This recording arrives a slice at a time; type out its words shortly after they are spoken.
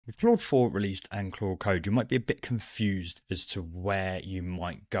With Claude 4 released and Claude Code, you might be a bit confused as to where you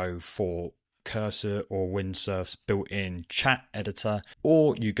might go for Cursor or Windsurf's built-in chat editor,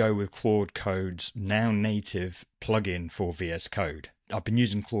 or you go with Claude Code's now native plugin for VS Code. I've been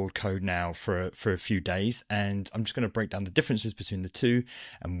using Claude Code now for a few days, and I'm just going to break down the differences between the two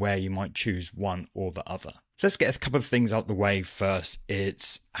and where you might choose one or the other. So let's get a couple of things out the way first.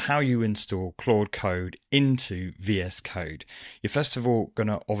 It's how you install Claude Code into VS Code. You're first of all going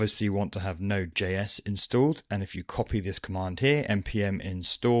to obviously want to have Node.js installed, and if you copy this command here, npm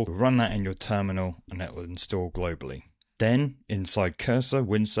install, run that in your terminal and it will install globally. Then inside Cursor,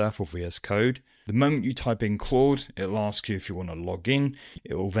 Windsurf or VS Code, the moment you type in Claude, it'll ask you if you want to log in.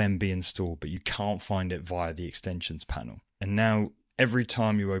 It will then be installed, but you can't find it via the extensions panel. And now every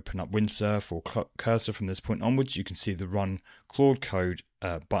time you open up Windsurf or Cursor from this point onwards, you can see the Run Claude Code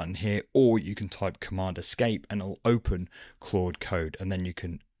button here, or you can type Command Escape and it'll open Claude Code. And then you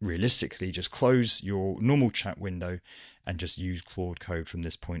can realistically just close your normal chat window and just use Claude Code from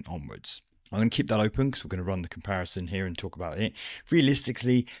this point onwards. I'm going to keep that open because we're going to run the comparison here and talk about it.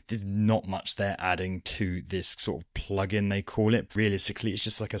 Realistically, there's not much they're adding to this sort of plugin, they call it. Realistically, it's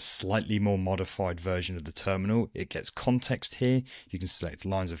just like a slightly more modified version of the terminal. It gets context here. You can select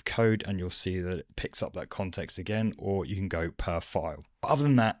lines of code and you'll see that it picks up that context again, or you can go per file. But other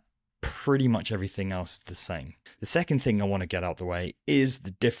than that, pretty much everything else is the same. The second thing I want to get out the way is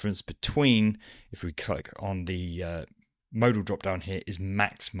the difference between, if we click on the modal drop down here, is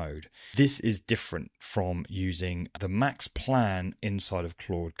max mode. This is different from using the max plan inside of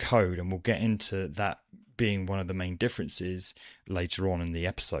Claude Code, and we'll get into that being one of the main differences later on in the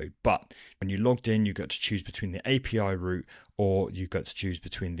episode. But when you logged in, you got to choose between the API route or you got to choose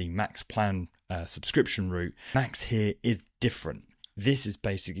between the max plan subscription route. Max here is different. This is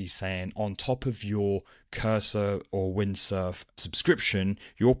basically saying on top of your Cursor or Windsurf subscription,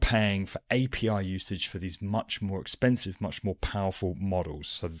 you're paying for API usage for these much more expensive, much more powerful models.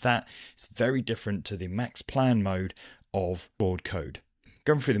 So that is very different to the max plan mode of Claude Code.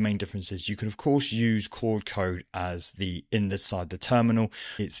 Going through the main differences, you can of course use Claude Code as inside the terminal.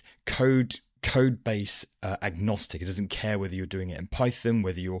 It's code base agnostic. It doesn't care whether you're doing it in Python,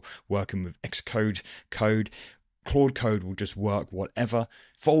 whether you're working with Xcode code. Claude Code will just work whatever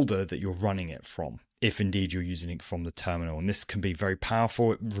folder that you're running it from, if indeed you're using it from the terminal. And this can be very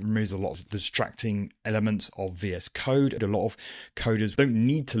powerful. It removes a lot of distracting elements of VS Code. A lot of coders don't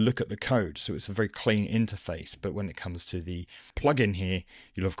need to look at the code, so it's a very clean interface. But when it comes to the plugin here,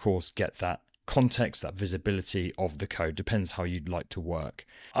 you'll of course get that context, that visibility of the code. Depends how you'd like to work.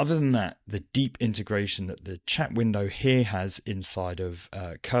 Other than that, the deep integration that the chat window here has inside of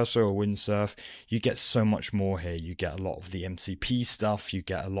Cursor or Windsurf, you get so much more here. You get a lot of the MCP stuff, you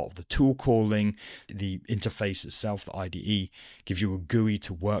get a lot of the tool calling, the interface itself, the IDE gives you a GUI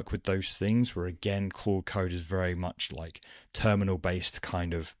to work with those things, where again, Claude Code is very much like terminal-based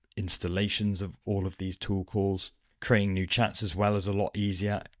kind of installations of all of these tool calls. Creating new chats as well is a lot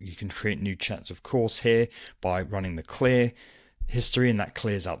easier. You can create new chats, of course, here by running the clear history, and that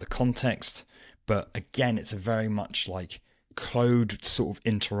clears out the context. But again, it's a very much like code sort of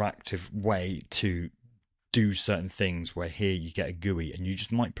interactive way to do certain things, where here you get a GUI and you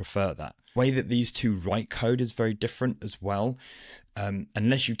just might prefer that. The way that these two write code is very different as well.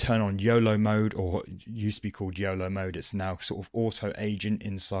 Unless you turn on YOLO mode, or it used to be called YOLO mode, it's now sort of auto agent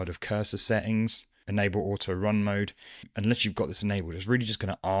inside of Cursor settings. Enable auto run mode. Unless you've got this enabled, it's really just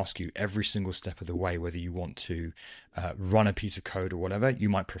going to ask you every single step of the way whether you want to run a piece of code or whatever. You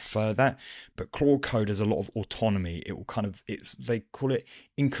might prefer that, but Claude Code has a lot of autonomy. It will they call it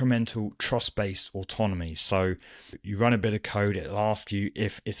incremental trust-based autonomy. So you run a bit of code, it'll ask you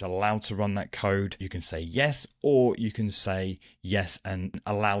if it's allowed to run that code. You can say yes, or you can say yes and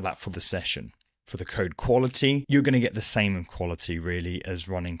allow that for the session. For the code quality, you're going to get the same quality really as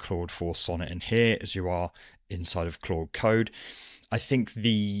running Claude 4 Sonnet in here as you are inside of Claude Code. I think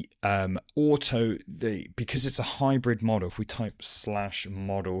because it's a hybrid model, if we type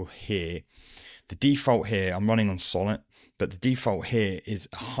 /model here, the default here, I'm running on Sonnet, but the default here is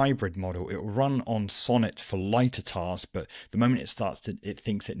a hybrid model. It will run on Sonnet for lighter tasks, but the moment it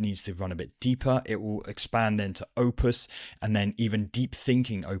thinks it needs to run a bit deeper, it will expand then to Opus, and then even deep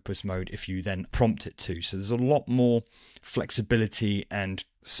thinking Opus mode if you then prompt it to. So there's a lot more flexibility and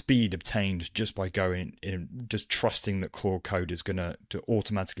speed obtained just by going in, just trusting that Claude Code is going to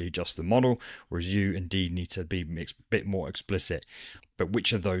automatically adjust the model, whereas you indeed need to be a bit more explicit. But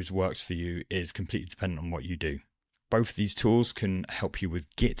which of those works for you is completely dependent on what you do. Both of these tools can help you with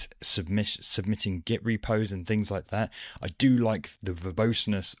Git submitting Git repos and things like that. I do like the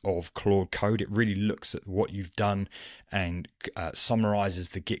verboseness of Claude Code. It really looks at what you've done and summarizes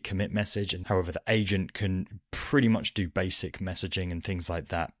the Git commit message. And however, the agent can pretty much do basic messaging and things like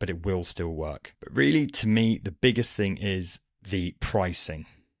that, but it will still work. But really, to me, the biggest thing is the pricing.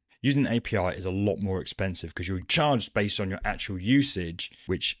 Using an API is a lot more expensive because you're charged based on your actual usage,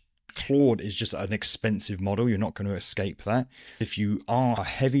 which Claude is just an expensive model. You're not going to escape that. If you are a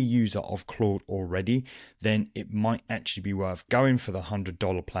heavy user of Claude already, then it might actually be worth going for the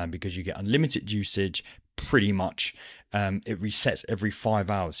 $100 plan because you get unlimited usage pretty much. It resets every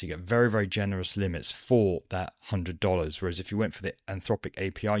 5 hours. So you get very, very generous limits for that $100. Whereas if you went for the Anthropic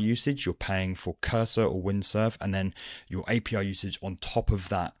API usage, you're paying for Cursor or Windsurf and then your API usage on top of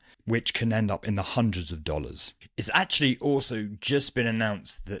that, which can end up in the hundreds of dollars. It's actually also just been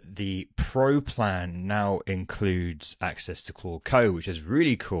announced that the Pro plan now includes access to Claude Code, which is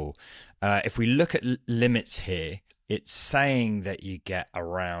really cool. If we look at limits here, it's saying that you get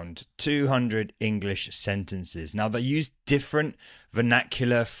around 200 English sentences. Now, they use different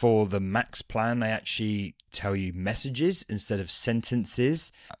vernacular for the max plan. They actually tell you messages instead of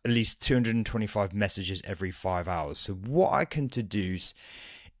sentences, at least 225 messages every 5 hours. So what I can deduce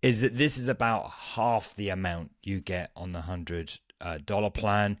is that this is about half the amount you get on the $100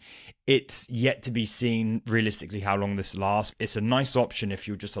 plan. It's yet to be seen realistically how long this lasts. It's a nice option if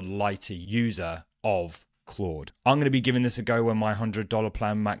you're just a lighter user of Claude. I'm going to be giving this a go when my $100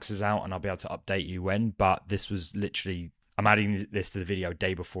 plan maxes out, and I'll be able to update you when, but this was literally, I'm adding this to the video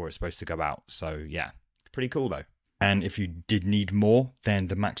day before it's supposed to go out. So yeah, pretty cool though. And if you did need more than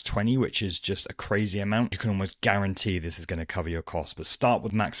the max 20, which is just a crazy amount, you can almost guarantee this is going to cover your costs. But start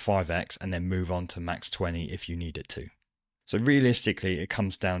with max 5x and then move on to max 20 if you need it to. So realistically, it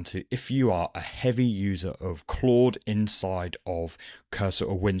comes down to if you are a heavy user of Claude inside of Cursor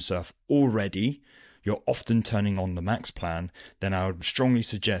or Windsurf already, you're often turning on the max plan, then I would strongly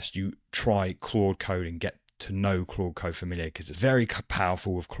suggest you try Claude Code and get to know Claude Code familiar because it's very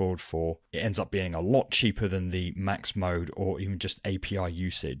powerful with Claude 4. It ends up being a lot cheaper than the max mode or even just API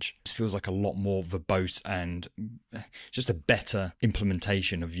usage. This feels like a lot more verbose and just a better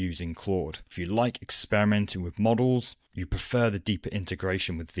implementation of using Claude. If you like experimenting with models, you prefer the deeper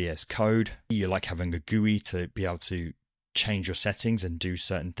integration with VSCode, you like having a GUI to be able to change your settings and do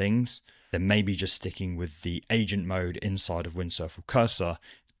certain things, then maybe just sticking with the agent mode inside of Windsurf or Cursor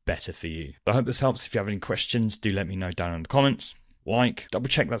better for you. I hope this helps. If you have any questions, do let me know down in the comments. Double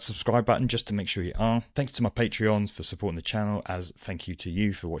check that subscribe button just to make sure you are. Thanks to my Patreons for supporting the channel, as thank you to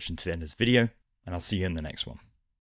you for watching to the end of this video, and I'll see you in the next one.